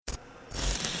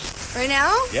Right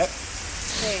now? Yep.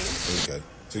 Okay.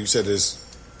 So you said this.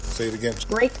 Say it again.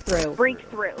 Breakthrough.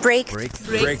 Breakthrough.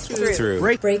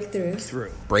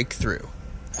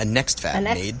 A Next Fab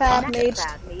Made podcast.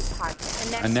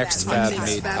 A Next Fab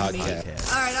Made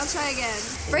podcast. All right, I'll try again.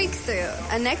 Breakthrough,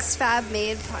 a Next Fab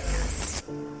Made podcast.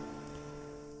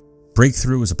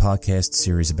 Breakthrough is a podcast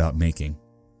series about making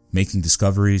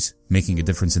discoveries, making a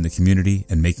difference in the community,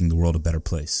 and making the world a better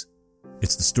place.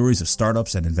 It's the stories of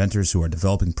startups and inventors who are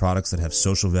developing products that have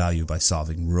social value by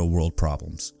solving real-world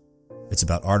problems. It's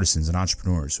about artisans and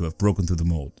entrepreneurs who have broken through the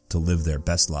mold to live their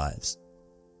best lives.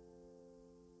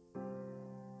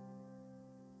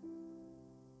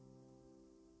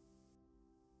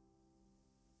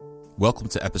 Welcome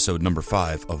to episode number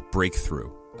 5 of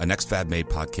Breakthrough, a Next Fab Made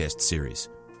podcast series.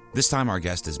 This time our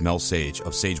guest is Mel Sage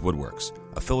of Sage Woodworks,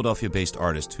 a Philadelphia-based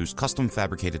artist whose custom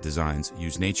fabricated designs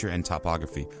use nature and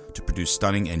topography to produce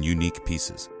stunning and unique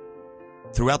pieces.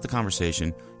 Throughout the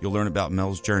conversation, you'll learn about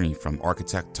Mel's journey from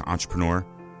architect to entrepreneur,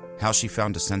 how she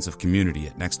found a sense of community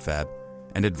at Next Fab,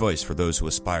 and advice for those who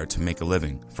aspire to make a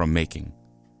living from making.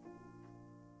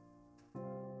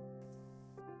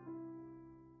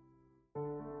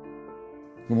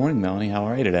 Good morning, Melanie. How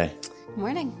are you today? Good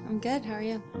morning. I'm good. How are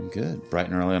you? I'm good. Bright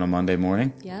and early on a Monday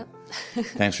morning. Yep.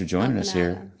 Thanks for joining us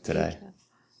here today,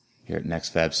 here at Next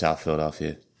Fab South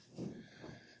Philadelphia.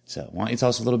 So why don't you tell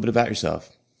us a little bit about yourself?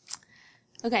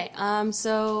 Okay.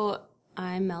 So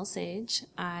I'm Mel Sage.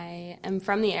 I am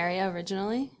from the area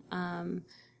originally, and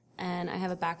I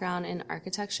have a background in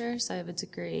architecture. So I have a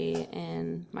degree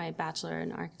in my bachelor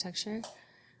in architecture.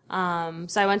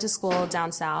 So I went to school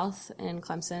down south in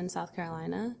Clemson, South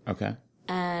Carolina. Okay.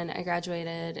 And I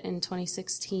graduated in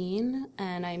 2016,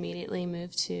 and I immediately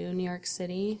moved to New York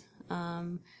City,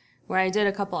 where I did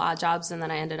a couple odd jobs, and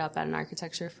then I ended up at an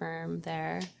architecture firm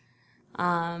there.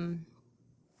 And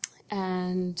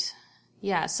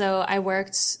yeah, so I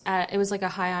worked at, it was like a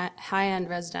high-end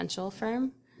residential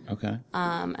firm. Okay.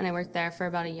 And I worked there for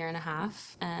about a year and a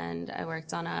half, and I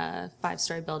worked on a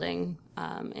 5-story building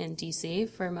in DC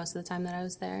for most of the time that I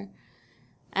was there.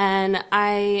 And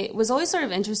I was always sort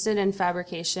of interested in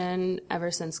fabrication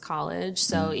ever since college.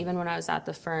 So even when I was at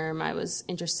the firm, I was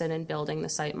interested in building the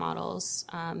site models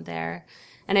there.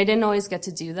 And I didn't always get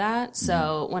to do that.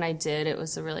 So when I did, it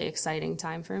was a really exciting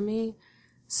time for me.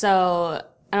 So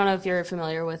I don't know if you're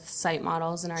familiar with site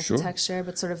models in architecture, sure,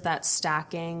 but sort of that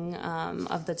stacking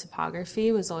of the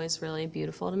topography was always really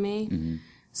beautiful to me. Mm-hmm.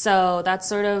 So that's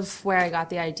sort of where I got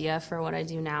the idea for what I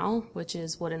do now, which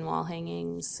is wooden wall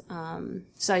hangings.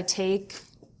 So I take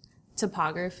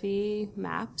topography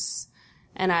maps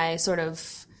and I sort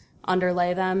of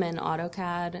underlay them in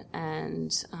AutoCAD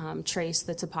and trace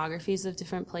the topographies of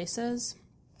different places.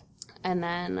 And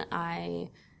then I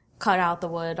cut out the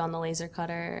wood on the laser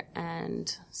cutter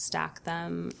and stack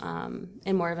them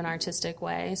in more of an artistic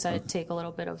way. So I take a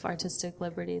little bit of artistic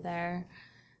liberty there.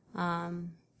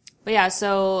 But yeah,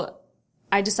 so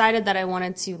I decided that I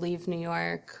wanted to leave New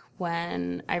York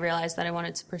when I realized that I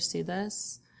wanted to pursue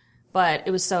this. But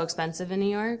it was so expensive in New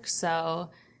York,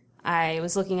 so I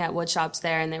was looking at wood shops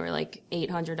there, and they were like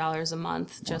 $800 a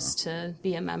month just to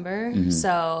be a member. Mm-hmm.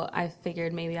 So I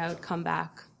figured maybe I would come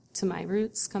back to my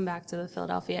roots, come back to the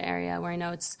Philadelphia area where I know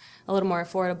it's a little more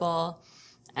affordable.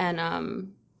 And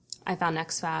I found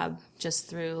Next Fab just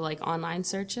through like online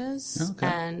searches. Okay.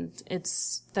 And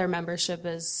their membership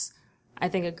is, I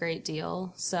think, a great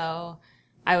deal. So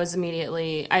I was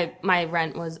immediately,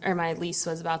 my lease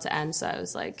was about to end. So I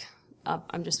was like,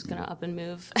 I'm just going to up and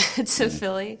move to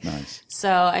Philly. Nice. So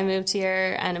I moved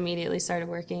here and immediately started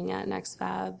working at Next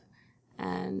Fab.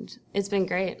 And it's been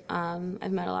great.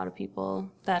 I've met a lot of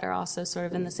people that are also sort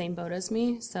of in the same boat as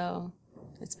me. So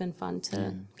it's been fun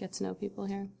to get to know people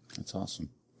here. That's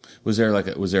awesome. Was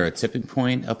there a tipping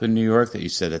point up in New York that you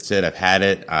said, that's it, I've had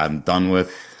it, I'm done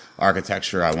with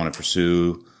architecture, I want to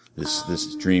pursue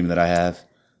this dream that I have?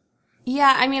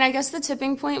 Yeah, I mean, I guess the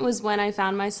tipping point was when I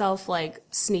found myself like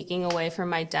sneaking away from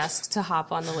my desk to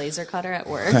hop on the laser cutter at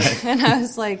work. And I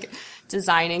was like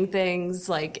designing things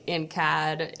like in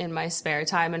CAD in my spare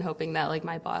time and hoping that like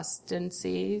my boss didn't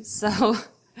see. So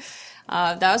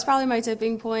that was probably my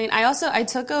tipping point. I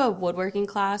took a woodworking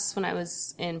class when I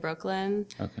was in Brooklyn.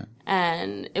 Okay.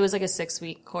 And it was like a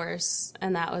 6-week course,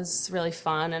 and that was really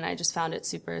fun, and I just found it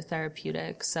super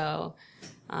therapeutic. So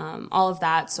all of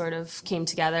that sort of came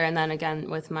together, and then again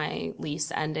with my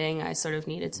lease ending, I sort of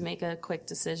needed to make a quick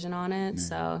decision on it,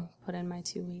 so put in my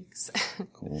 2 weeks.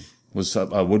 Cool. Was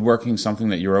woodworking something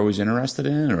that you were always interested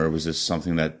in, or was this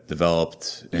something that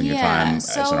developed in your time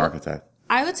as an architect?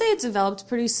 I would say it developed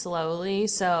pretty slowly.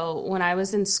 So when I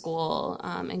was in school,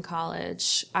 in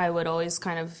college, I would always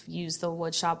kind of use the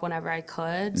wood shop whenever I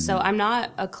could. So I'm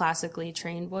not a classically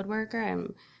trained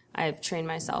woodworker. I've trained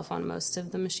myself on most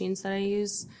of the machines that I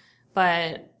use.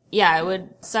 But yeah, I would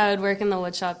work in the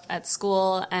wood shop at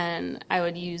school, and I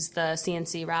would use the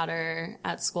CNC router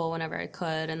at school whenever I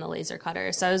could, and the laser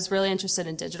cutter. So I was really interested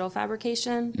in digital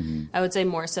fabrication. I would say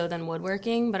more so than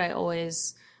woodworking, but I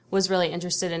always was really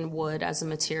interested in wood as a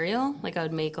material. Like, I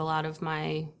would make a lot of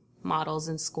my models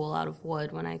in school out of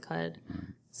wood when I could.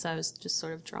 So I was just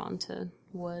sort of drawn to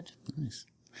wood. Nice.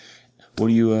 What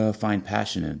do you find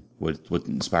passion in? What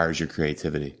inspires your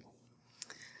creativity?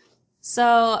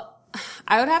 So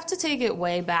I would have to take it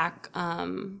way back.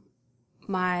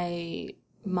 My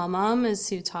mom is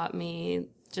who taught me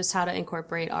just how to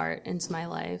incorporate art into my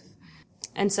life.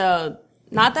 And so,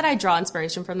 not that I draw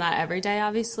inspiration from that every day,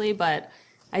 obviously, but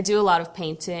I do a lot of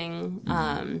painting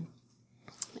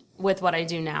with what I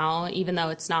do now, even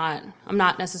though I'm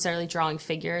not necessarily drawing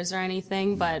figures or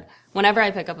anything, but whenever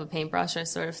I pick up a paintbrush, I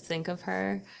sort of think of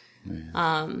her.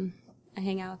 I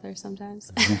hang out with her sometimes.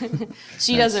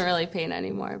 She doesn't really paint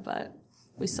anymore, but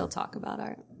we still talk about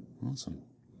art. Awesome.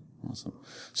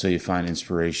 So you find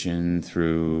inspiration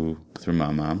through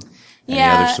mom? Any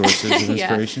Yeah. other sources of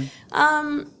inspiration?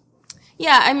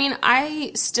 Yeah, I mean,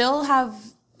 I still have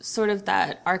sort of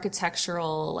that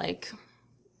architectural, like,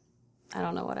 I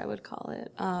don't know what I would call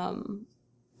it.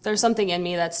 There's something in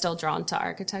me that's still drawn to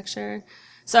architecture.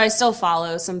 So I still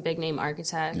follow some big name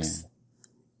architects.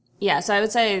 Yeah, so I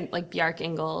would say like Bjarke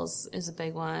Ingels is a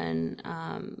big one.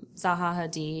 Zaha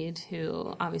Hadid,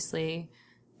 who obviously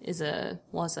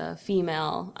was a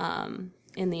female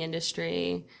in the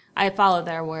industry. I follow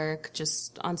their work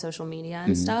just on social media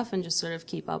and stuff, and just sort of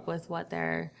keep up with what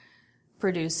they're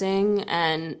producing.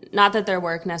 And not that their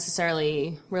work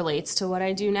necessarily relates to what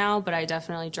I do now, but I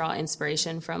definitely draw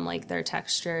inspiration from like their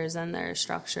textures and their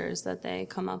structures that they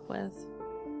come up with.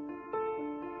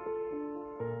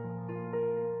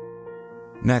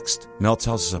 Next, Mel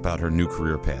tells us about her new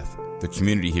career path, the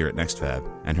community here at NextFab,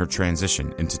 and her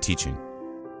transition into teaching.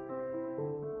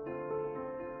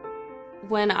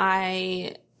 When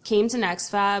I came to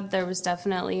NextFab, there was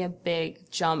definitely a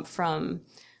big jump from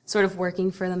sort of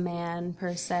working for the man,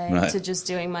 per se, to just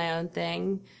doing my own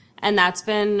thing. And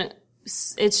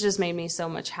it's just made me so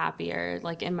much happier,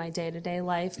 like, in my day-to-day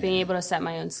life. Being able to set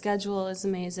my own schedule is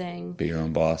amazing. Be your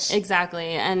own boss.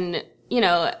 Exactly. And, you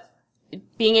know,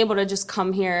 being able to just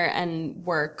come here and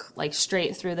work, like,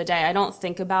 straight through the day. I don't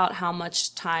think about how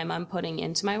much time I'm putting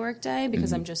into my work day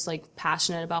because I'm just, like,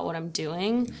 passionate about what I'm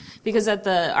doing. Because at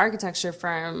the architecture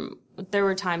firm, there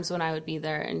were times when I would be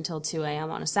there until 2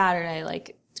 a.m. on a Saturday,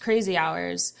 like, crazy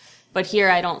hours. But here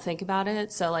I don't think about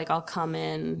it. So, like, I'll come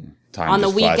in on the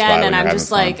weekend and I'm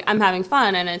just like, I'm having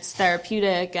fun and it's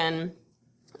therapeutic. And,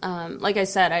 like I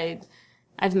said,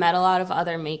 I've met a lot of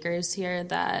other makers here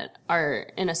that are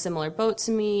in a similar boat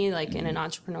to me, like in an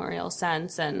entrepreneurial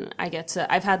sense. And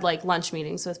I've had like lunch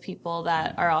meetings with people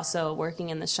that are also working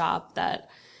in the shop that,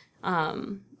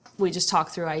 we just talk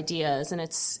through ideas, and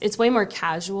it's way more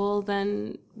casual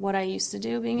than what I used to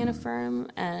do being in a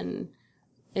firm. And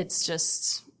it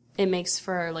makes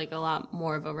for like a lot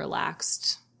more of a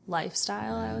relaxed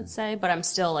lifestyle, I would say, but I'm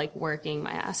still like working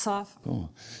my ass off. Cool.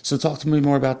 So talk to me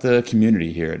more about the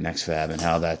community here at NextFab and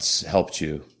how that's helped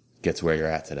you get to where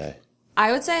you're at today.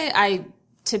 I would say I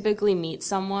typically meet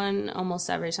someone almost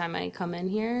every time I come in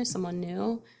here, someone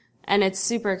new, and it's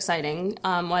super exciting.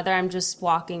 Whether I'm just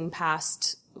walking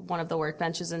past one of the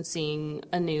workbenches and seeing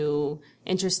a new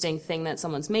interesting thing that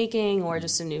someone's making or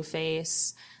just a new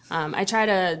face. I try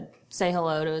to say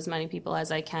hello to as many people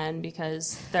as I can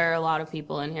because there are a lot of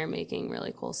people in here making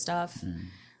really cool stuff.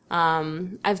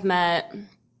 I've met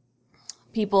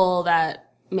people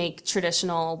that make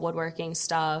traditional woodworking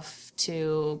stuff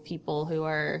to people who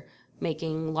are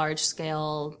making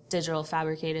large-scale digital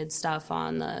fabricated stuff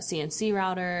on the CNC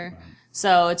router.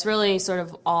 So it's really sort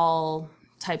of all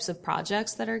types of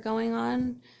projects that are going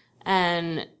on.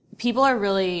 And people are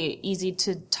really easy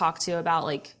to talk to about,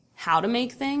 like, how to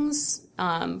make things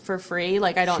for free.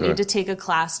 Like, I don't need to take a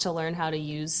class to learn how to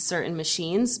use certain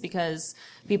machines because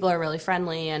people are really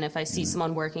friendly. And if I see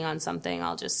someone working on something,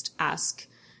 I'll just ask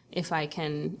if they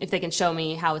can show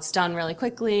me how it's done really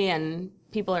quickly. And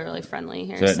people are really friendly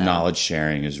here. So that knowledge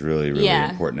sharing is really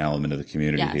an important element of the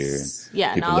community here.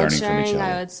 Yeah, people knowledge learning sharing, from each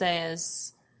other. I would say,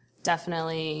 is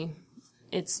definitely,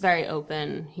 it's very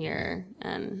open here,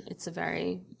 and it's a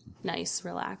very nice,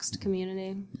 relaxed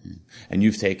community. And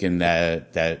you've taken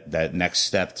that next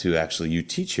step to actually you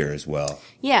teach here as well.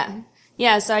 Yeah,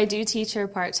 Yeah, so I do teach her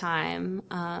part-time.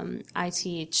 I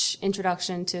teach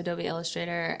Introduction to Adobe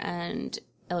Illustrator and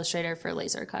Illustrator for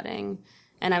laser cutting.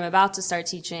 And I'm about to start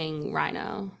teaching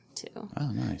Rhino, too.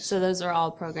 Oh, nice. So those are all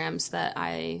programs that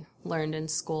I learned in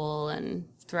school and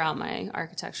throughout my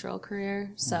architectural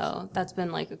career. So that's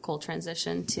been like a cool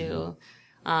transition, too.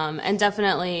 And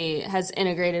definitely has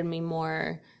integrated me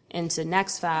more into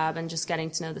NextFab and just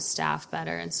getting to know the staff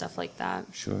better and stuff like that.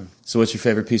 Sure. So what's your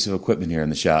favorite piece of equipment here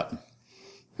in the shop?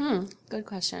 Good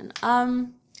question.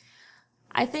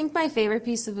 I think my favorite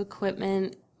piece of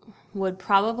equipment would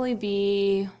probably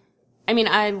be, I mean,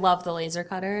 I love the laser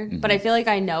cutter, but I feel like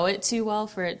I know it too well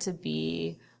for it to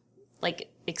be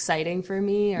like exciting for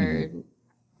me, or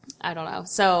I don't know.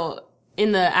 So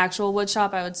in the actual wood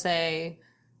shop, I would say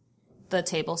the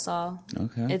table saw.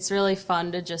 Okay. It's really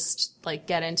fun to just like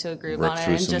get into a groove on it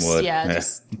and just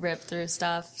just rip through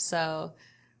stuff. So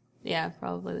yeah,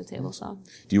 probably the table saw.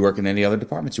 Do you work in any other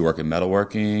departments? You work in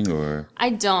metalworking or? I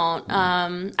don't.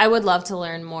 I would love to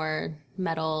learn more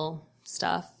metal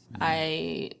stuff.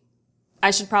 I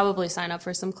should probably sign up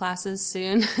for some classes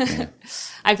soon. Yeah.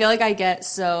 I feel like I get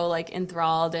so like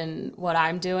enthralled in what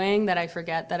I'm doing that I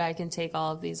forget that I can take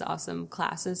all of these awesome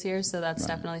classes here. So that's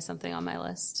definitely something on my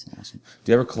list. Awesome.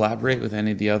 Do you ever collaborate with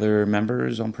any of the other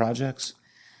members on projects?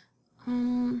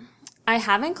 I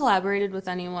haven't collaborated with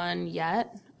anyone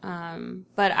yet.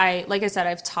 But like I said,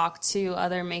 I've talked to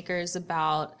other makers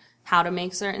about how to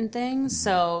make certain things.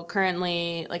 So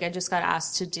currently, like I just got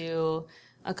asked to do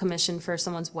a commission for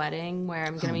someone's wedding where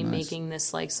I'm going to be making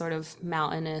this like sort of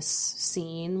mountainous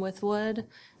scene with wood.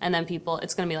 And then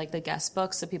it's going to be like the guest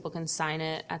book so people can sign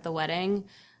it at the wedding.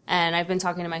 And I've been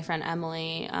talking to my friend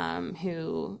Emily,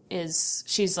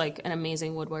 she's like an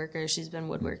amazing woodworker. She's been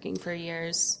woodworking for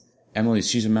years. Emily,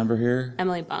 she's a member here?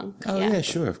 Emily Bunk. Oh, yeah,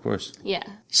 sure, of course. Yeah.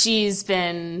 She's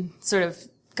been sort of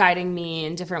guiding me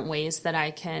in different ways that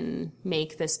I can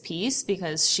make this piece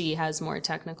because she has more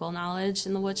technical knowledge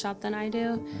in the wood shop than I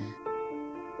do.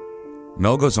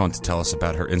 Mel goes on to tell us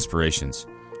about her inspirations,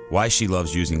 why she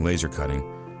loves using laser cutting,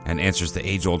 and answers the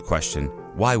age-old question,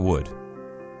 why wood?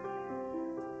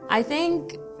 I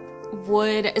think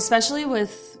wood, especially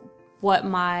with what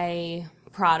my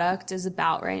product is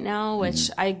about right now, which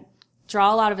I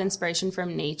draw a lot of inspiration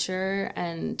from nature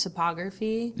and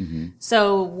topography.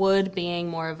 So wood being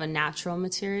more of a natural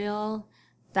material,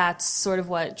 that's sort of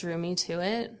what drew me to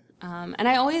it. And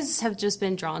I always have just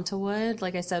been drawn to wood.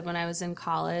 Like I said, when I was in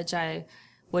college, I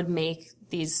would make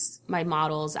my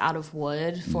models out of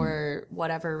wood for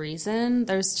whatever reason.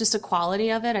 There's just a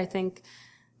quality of it. I think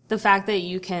the fact that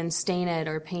you can stain it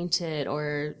or paint it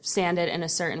or sand it in a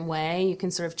certain way, you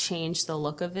can sort of change the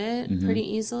look of it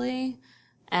pretty easily.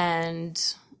 And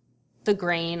the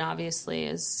grain obviously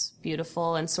is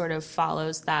beautiful and sort of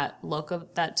follows that look of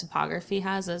that topography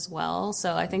has as well.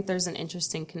 So I think there's an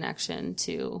interesting connection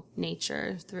to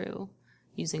nature through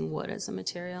using wood as a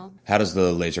material. How does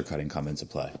the laser cutting come into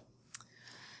play?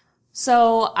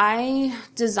 So I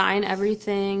design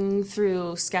everything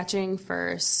through sketching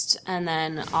first, and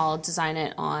then I'll design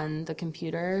it on the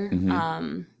computer.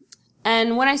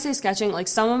 And when I say sketching, like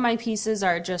some of my pieces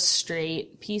are just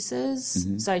straight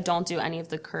pieces, so I don't do any of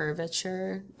the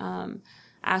curvature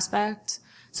aspect.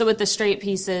 So with the straight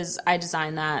pieces, I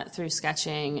design that through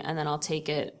sketching, and then I'll take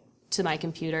it to my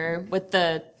computer. With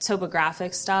the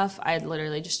topographic stuff, I'd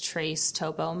literally just trace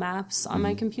topo maps on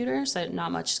my computer, so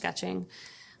not much sketching.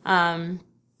 But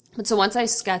so once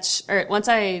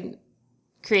I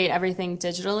create everything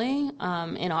digitally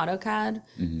in AutoCAD,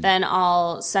 then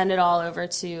I'll send it all over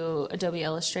to Adobe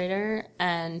Illustrator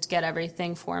and get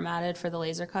everything formatted for the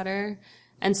laser cutter.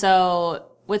 And so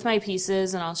with my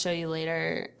pieces, and I'll show you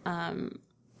later,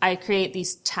 I create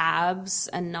these tabs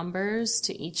and numbers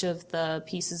to each of the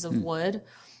pieces of wood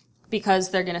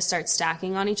because they're going to start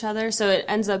stacking on each other. So it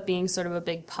ends up being sort of a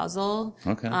big puzzle.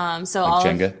 Okay. So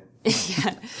like Jenga.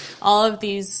 Yeah, all of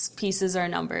these pieces are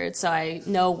numbered, so I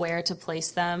know where to place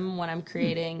them when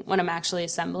I'm actually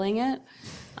assembling it.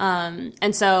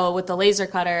 And so with the laser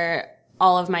cutter,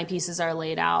 all of my pieces are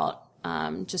laid out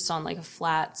just on like a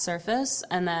flat surface,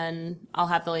 and then I'll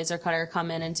have the laser cutter come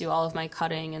in and do all of my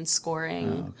cutting and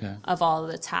scoring of all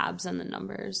of the tabs and the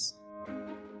numbers.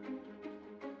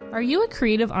 Are you a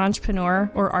creative entrepreneur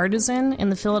or artisan in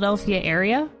the Philadelphia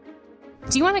area?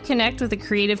 Do you want to connect with a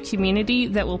creative community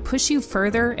that will push you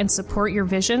further and support your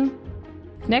vision?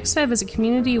 NextFab is a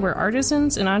community where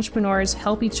artisans and entrepreneurs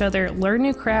help each other learn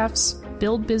new crafts,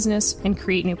 build business, and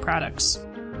create new products.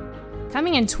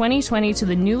 Coming in 2020 to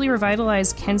the newly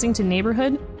revitalized Kensington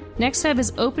neighborhood, NextFab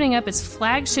is opening up its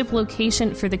flagship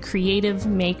location for the creative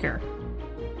maker.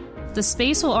 The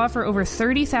space will offer over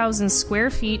 30,000 square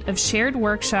feet of shared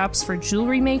workshops for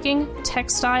jewelry making,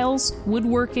 textiles,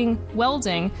 woodworking,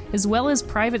 welding, as well as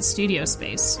private studio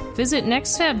space. Visit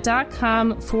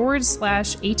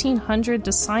nextfab.com/1800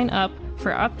 to sign up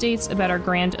for updates about our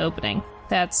grand opening.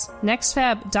 That's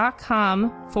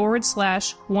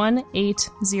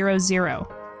nextfab.com/1800.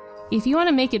 If you want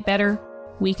to make it better,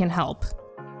 we can help.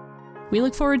 We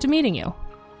look forward to meeting you.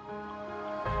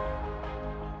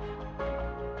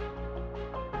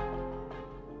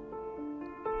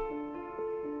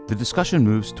 The discussion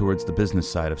moves towards the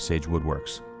business side of Sage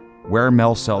Woodworks, where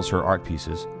Mel sells her art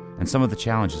pieces, and some of the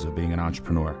challenges of being an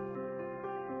entrepreneur.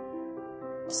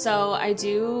 So I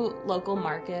do local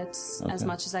markets as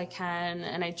much as I can,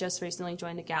 and I just recently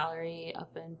joined a gallery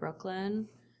up in Brooklyn.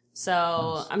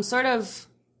 So I'm sort of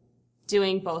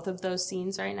doing both of those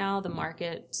scenes right now, the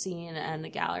market scene and the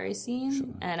gallery scene. Sure.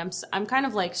 And I'm kind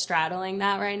of like straddling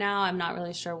that right now. I'm not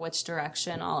really sure which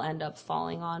direction I'll end up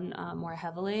falling on more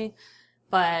heavily.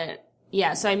 But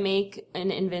yeah, so I make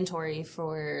an inventory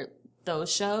for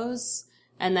those shows,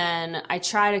 and then I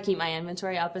try to keep my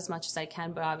inventory up as much as I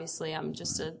can, but obviously I'm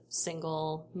just a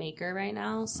single maker right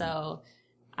now, so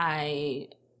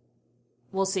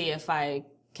we'll see if I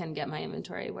can get my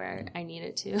inventory where I need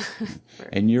it to.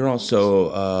 And you're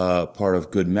also part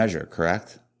of Good Measure,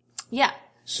 correct? Yeah.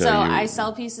 So I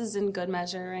sell pieces in Good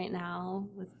Measure right now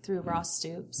through Ross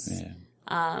Stoops. Yeah.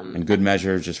 And Good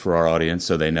Measure, just for our audience,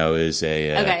 so they know, is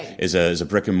a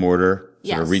brick and mortar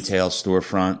sort of retail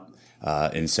storefront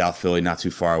in South Philly, not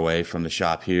too far away from the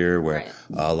shop here, where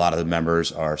a lot of the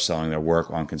members are selling their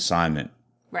work on consignment.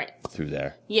 Right. Through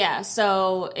there. Yeah.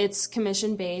 So it's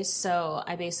commission based. So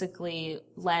I basically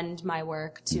lend my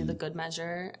work to the Good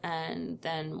Measure. And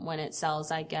then when it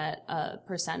sells, I get a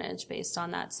percentage based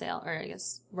on that sale. Or I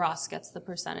guess Ross gets the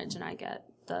percentage and I get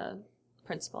the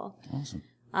principal. Awesome.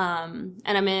 And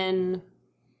I'm in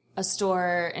a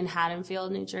store in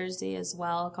Haddonfield, New Jersey as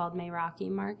well called Mayrocki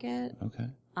Market. Okay.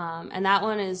 And that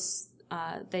one is,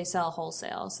 they sell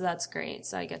wholesale. So that's great.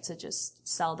 So I get to just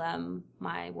sell them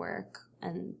my work.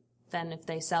 And then if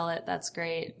they sell it, that's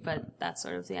great. But that's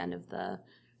sort of the end of the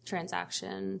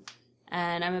transaction.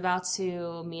 And I'm about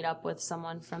to meet up with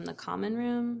someone from the Common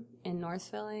Room in North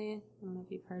Philly. I don't know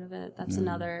if you've heard of it. That's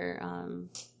another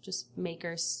just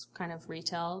makers kind of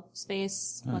retail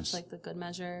space, much like the Good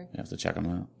Measure. You have to check them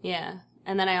out. Yeah.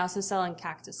 And then I also sell in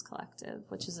Cactus Collective,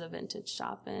 which is a vintage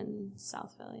shop in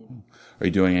South Philly. Are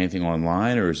you doing anything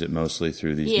online, or is it mostly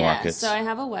through these markets? So I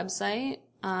have a website.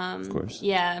 Of course.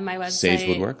 Yeah, my website. Sage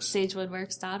Woodworks?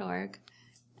 SageWoodworks.org.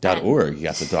 .org. You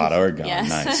got the .org going.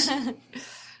 Yes. Nice.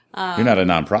 You're not a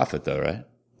nonprofit, though, right?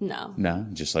 No. No,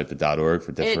 just like the .org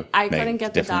for different. I couldn't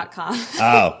get the .com.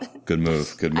 Oh, good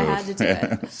move. Good move. I had to do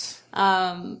it.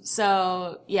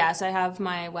 So I have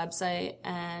my website,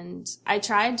 and I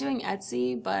tried doing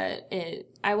Etsy, but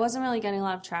I wasn't really getting a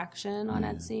lot of traction on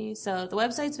Etsy. So the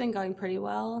website's been going pretty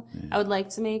well. Yeah. I would like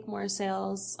to make more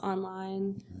sales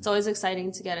online. It's always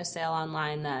exciting to get a sale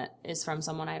online that is from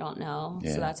someone I don't know.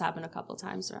 Yeah. So that's happened a couple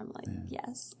times where I'm like,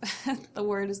 yes, the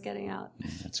word is getting out. Yeah,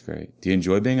 that's great. Do you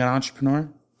enjoy being an entrepreneur?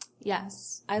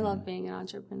 Yes, I love being an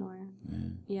entrepreneur.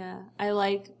 Yeah, I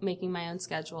like making my own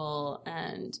schedule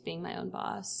and being my own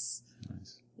boss.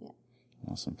 Nice. Yeah.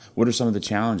 Awesome. What are some of the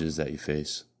challenges that you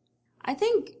face? I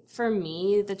think for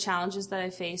me, the challenges that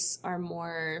I face are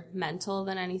more mental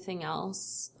than anything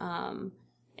else.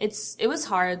 It was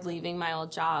hard leaving my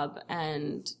old job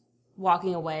and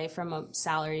walking away from a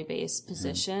salary-based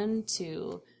position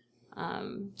to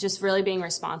just really being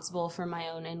responsible for my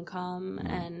own income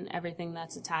and everything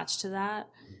that's attached to that.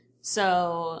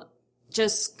 So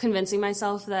just convincing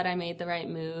myself that I made the right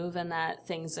move and that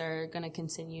things are going to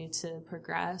continue to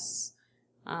progress.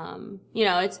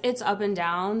 It's up and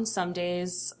down. Some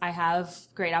days I have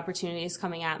great opportunities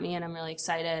coming at me and I'm really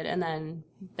excited. And then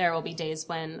there will be days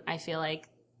when I feel like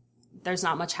there's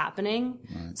not much happening.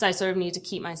 Right. So I sort of need to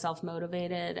keep myself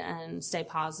motivated and stay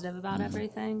positive about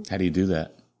everything. How do you do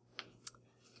that?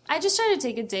 I just try to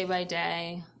take it day by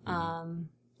day.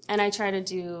 And I try to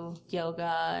do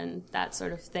yoga and that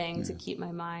sort of thing to keep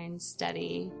my mind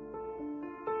steady.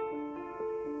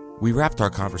 We wrapped our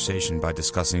conversation by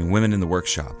discussing women in the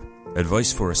workshop,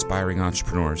 advice for aspiring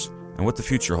entrepreneurs, and what the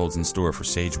future holds in store for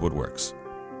Sage Woodworks.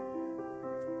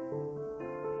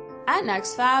 At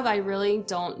NextFab, I really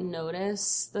don't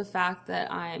notice the fact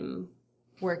that I'm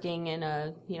working in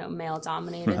a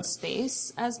male-dominated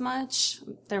space as much.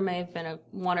 There may have been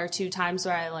one or two times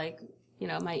where I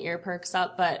my ear perks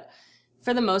up, but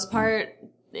for the most part,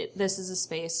 this is a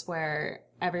space where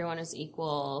everyone is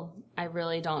equal. I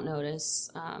really don't notice.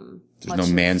 There's no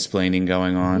mansplaining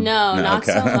going on? No, not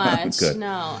okay. so much. Good.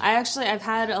 No. I've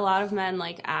had a lot of men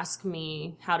like ask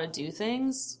me how to do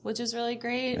things, which is really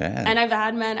great. Yeah. And I've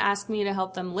had men ask me to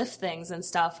help them lift things and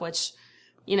stuff, which,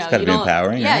 you know, it's gotta be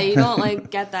empowering. Yeah, you don't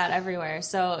like get that everywhere.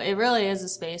 So it really is a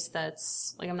space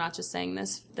that's like, I'm not just saying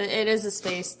this, it is a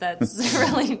space that's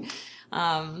really,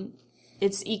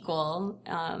 it's equal.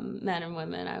 Men and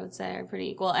women, I would say, are pretty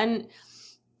equal. And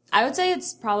I would say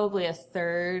it's probably a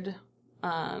third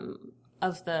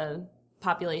of the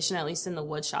population, at least in the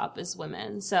wood shop, is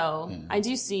women. So I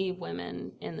do see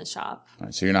women in the shop. All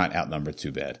right, so you're not outnumbered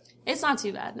too bad. It's not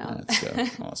too bad, no. That's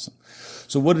good. Awesome.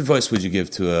 So what advice would you give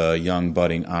to a young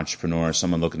budding entrepreneur,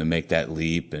 someone looking to make that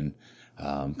leap and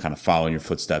kind of follow in your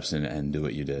footsteps and do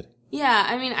what you did? Yeah,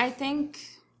 I mean,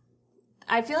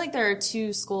 I feel like there are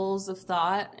two schools of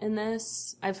thought in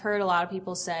this. I've heard a lot of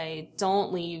people say,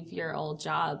 don't leave your old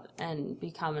job and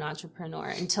become an entrepreneur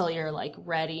until you're like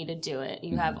ready to do it.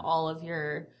 You have all of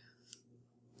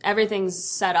everything's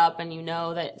set up and you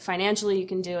know that financially you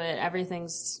can do it.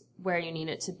 Everything's where you need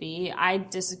it to be. I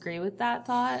disagree with that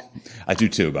thought. I do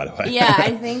too, by the way. Yeah,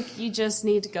 I think you just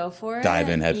need to go for it. Dive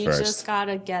in head first. You just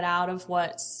gotta get out of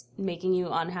what's making you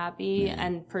unhappy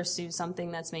and pursue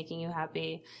something that's making you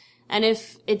happy. And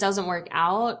if it doesn't work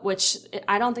out, which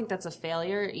I don't think that's a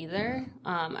failure either,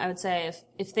 I would say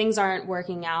if things aren't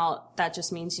working out, that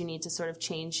just means you need to sort of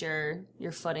change your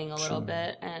footing a little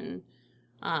bit and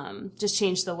just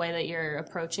change the way that you're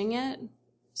approaching it.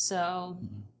 So,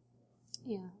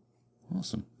 yeah.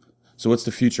 Awesome. So what's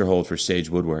the future hold for Sage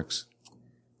Woodworks?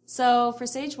 So for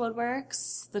Sage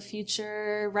Woodworks, the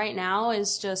future right now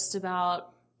is just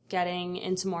about getting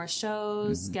into more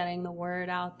shows, getting the word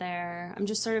out there. I'm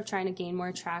just sort of trying to gain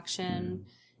more traction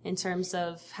in terms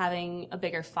of having a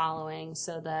bigger following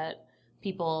so that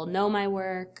people know my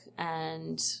work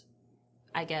and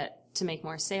I get to make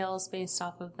more sales based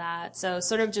off of that. So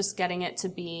sort of just getting it to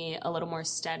be a little more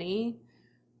steady.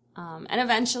 And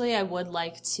eventually I would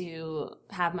like to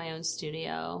have my own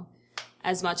studio.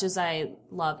 As much as I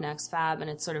love NextFab and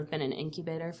it's sort of been an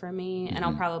incubator for me, and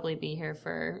I'll probably be here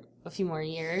for a few more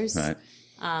years. Right.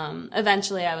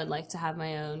 Eventually I would like to have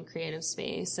my own creative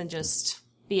space and just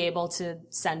be able to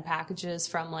send packages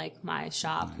from like my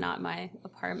shop, not my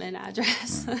apartment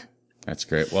address. That's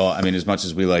great. Well, I mean, as much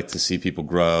as we like to see people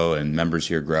grow and members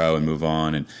here grow and move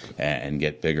on and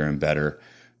get bigger and better,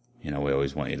 you know, we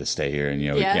always want you to stay here. And,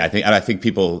 you know, I think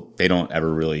people, they don't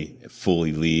ever really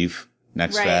fully leave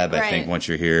NextFab. I think once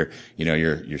you're here, you know,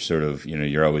 you're sort of, you know,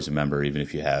 you're always a member, even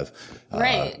if you have,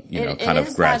 you know, kind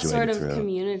of graduated through. It is that sort of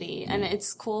community. And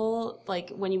it's cool. Like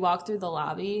when you walk through the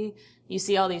lobby, you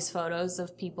see all these photos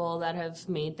of people that have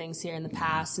made things here in the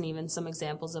past and even some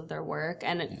examples of their work.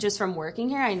 And just from working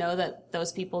here, I know that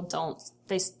those people don't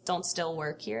still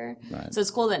work here. Right. So it's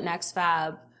cool that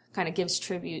NextFab kind of gives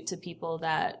tribute to people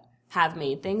that have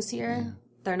made things here. Yeah.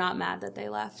 They're not mad that they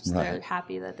left. Right. They're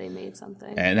happy that they made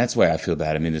something. And that's why I feel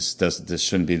bad. I mean, this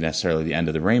shouldn't be necessarily the end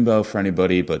of the rainbow for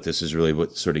anybody, but this is really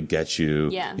what sort of gets you,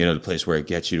 you know, the place where it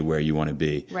gets you to where you want to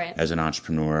be as an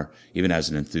entrepreneur, even as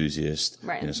an enthusiast,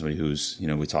 you know, somebody who's, you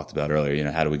know, we talked about earlier, you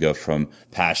know, how do we go from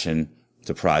passion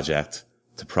to project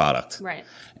to product? Right.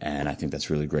 And I think that's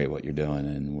really great what you're doing.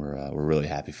 And we're really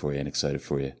happy for you and excited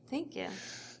for you. Thank you.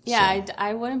 Yeah. So,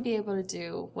 I wouldn't be able to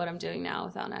do what I'm doing now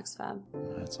without NextFab.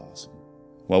 That's awesome.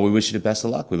 Well, we wish you the best of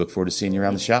luck. We look forward to seeing you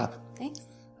around the shop. Thanks.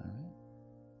 All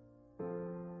right.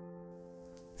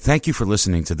 Thank you for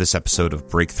listening to this episode of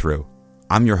Breakthrough.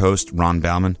 I'm your host, Ron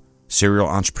Bauman, serial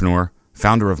entrepreneur,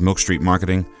 founder of Milk Street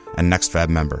Marketing, and NextFab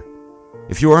member.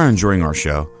 If you are enjoying our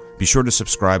show, be sure to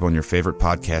subscribe on your favorite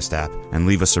podcast app and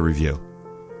leave us a review.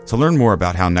 To learn more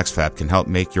about how NextFab can help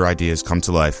make your ideas come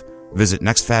to life, visit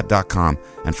nextfab.com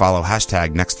and follow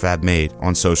 #NextFabMade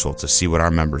on social to see what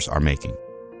our members are making.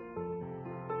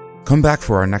 Come back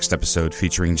for our next episode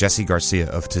featuring Jesse Garcia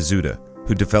of Tezuda,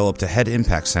 who developed a head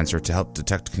impact sensor to help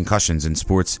detect concussions in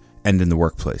sports and in the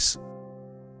workplace.